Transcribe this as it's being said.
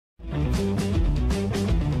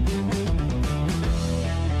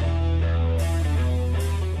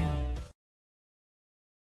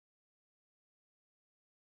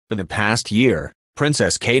For the past year,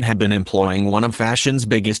 Princess Kate had been employing one of fashion's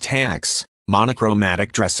biggest hacks,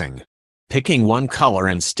 monochromatic dressing. Picking one color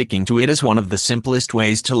and sticking to it is one of the simplest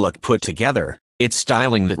ways to look put together. It's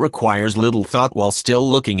styling that requires little thought while still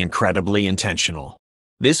looking incredibly intentional.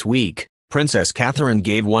 This week, Princess Catherine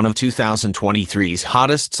gave one of 2023's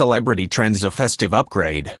hottest celebrity trends a festive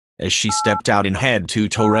upgrade, as she stepped out in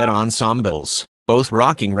head-to-toe red ensembles, both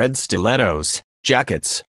rocking red stilettos,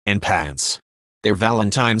 jackets, and pants. Their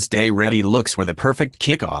Valentine's Day ready looks were the perfect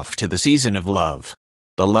kickoff to the season of love.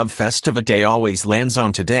 The love festive day always lands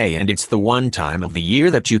on today, and it's the one time of the year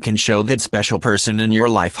that you can show that special person in your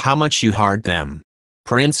life how much you heart them.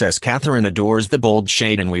 Princess Catherine adores the bold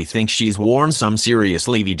shade, and we think she's worn some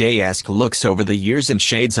seriously V-Day-esque looks over the years in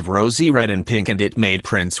shades of rosy red and pink, and it made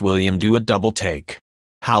Prince William do a double take.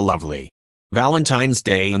 How lovely. Valentine's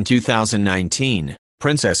Day in 2019,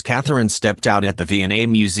 Princess Catherine stepped out at the V&A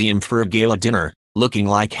Museum for a gala dinner, looking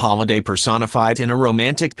like holiday personified in a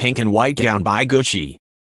romantic pink and white gown by Gucci.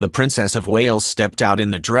 The Princess of Wales stepped out in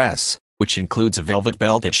the dress, which includes a velvet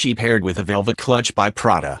belt that she paired with a velvet clutch by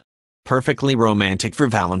Prada. Perfectly romantic for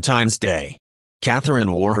Valentine's Day.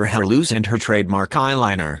 Catherine wore her hair loose and her trademark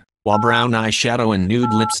eyeliner, while brown eyeshadow and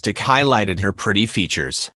nude lipstick highlighted her pretty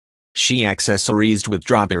features. She accessorized with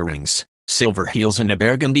drop earrings, silver heels and a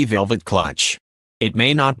burgundy velvet clutch. It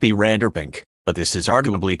may not be red or pink, but this is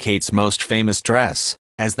arguably Kate's most famous dress,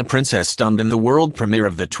 as the princess stunned in the world premiere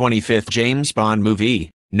of the 25th James Bond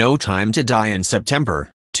movie, No Time to Die, in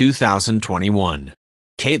September 2021.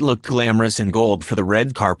 Kate looked glamorous in gold for the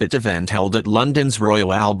red carpet event held at London's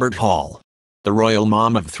Royal Albert Hall. The royal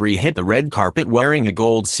mom of three hit the red carpet wearing a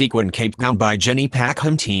gold sequin cape gown by Jenny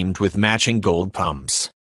Packham teamed with matching gold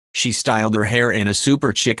pumps. She styled her hair in a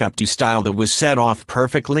super chic updo style that was set off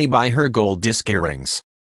perfectly by her gold disc earrings.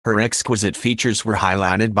 Her exquisite features were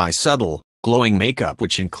highlighted by subtle, glowing makeup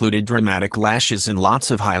which included dramatic lashes and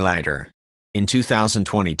lots of highlighter. In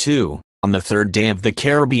 2022, on the third day of the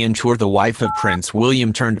Caribbean tour, the wife of Prince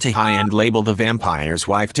William turned to high-end label The Vampire's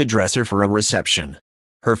Wife to dress her for a reception.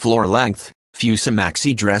 Her floor-length, fuchsia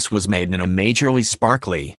maxi dress was made in a majorly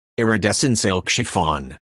sparkly, iridescent silk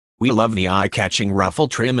chiffon. We love the eye-catching ruffle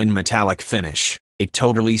trim and metallic finish. It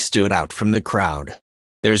totally stood out from the crowd.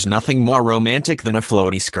 There's nothing more romantic than a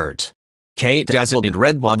floaty skirt. Kate dazzled in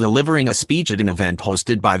red while delivering a speech at an event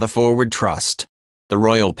hosted by the Forward Trust. The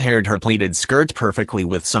royal paired her pleated skirt perfectly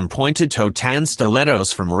with some pointed-toe tan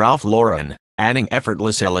stilettos from Ralph Lauren, adding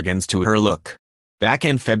effortless elegance to her look. Back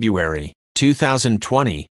in February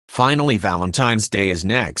 2020, finally Valentine's Day is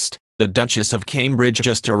next, the Duchess of Cambridge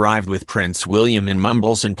just arrived with Prince William in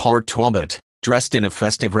Mumbles and Port Talbot, dressed in a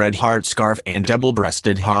festive red heart scarf and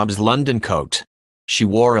double-breasted Hobbs London coat. She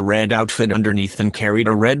wore a red outfit underneath and carried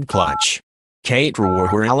a red clutch. Kate wore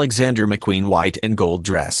her Alexander McQueen white and gold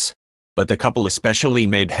dress. But the couple especially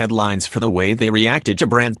made headlines for the way they reacted to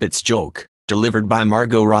Brad Pitt's joke, delivered by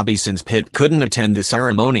Margot Robbie, since Pitt couldn't attend the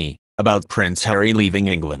ceremony, about Prince Harry leaving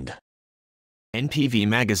England. NPV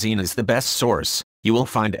magazine is the best source. You will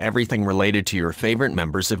find everything related to your favorite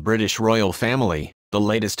members of British royal family, the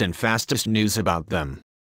latest and fastest news about them.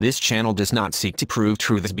 This channel does not seek to prove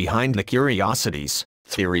truths behind the curiosities,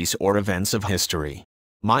 theories or events of history.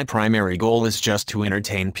 My primary goal is just to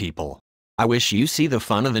entertain people. I wish you see the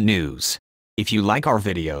fun of the news. If you like our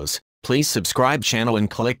videos, please subscribe channel and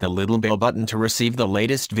click the little bell button to receive the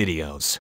latest videos.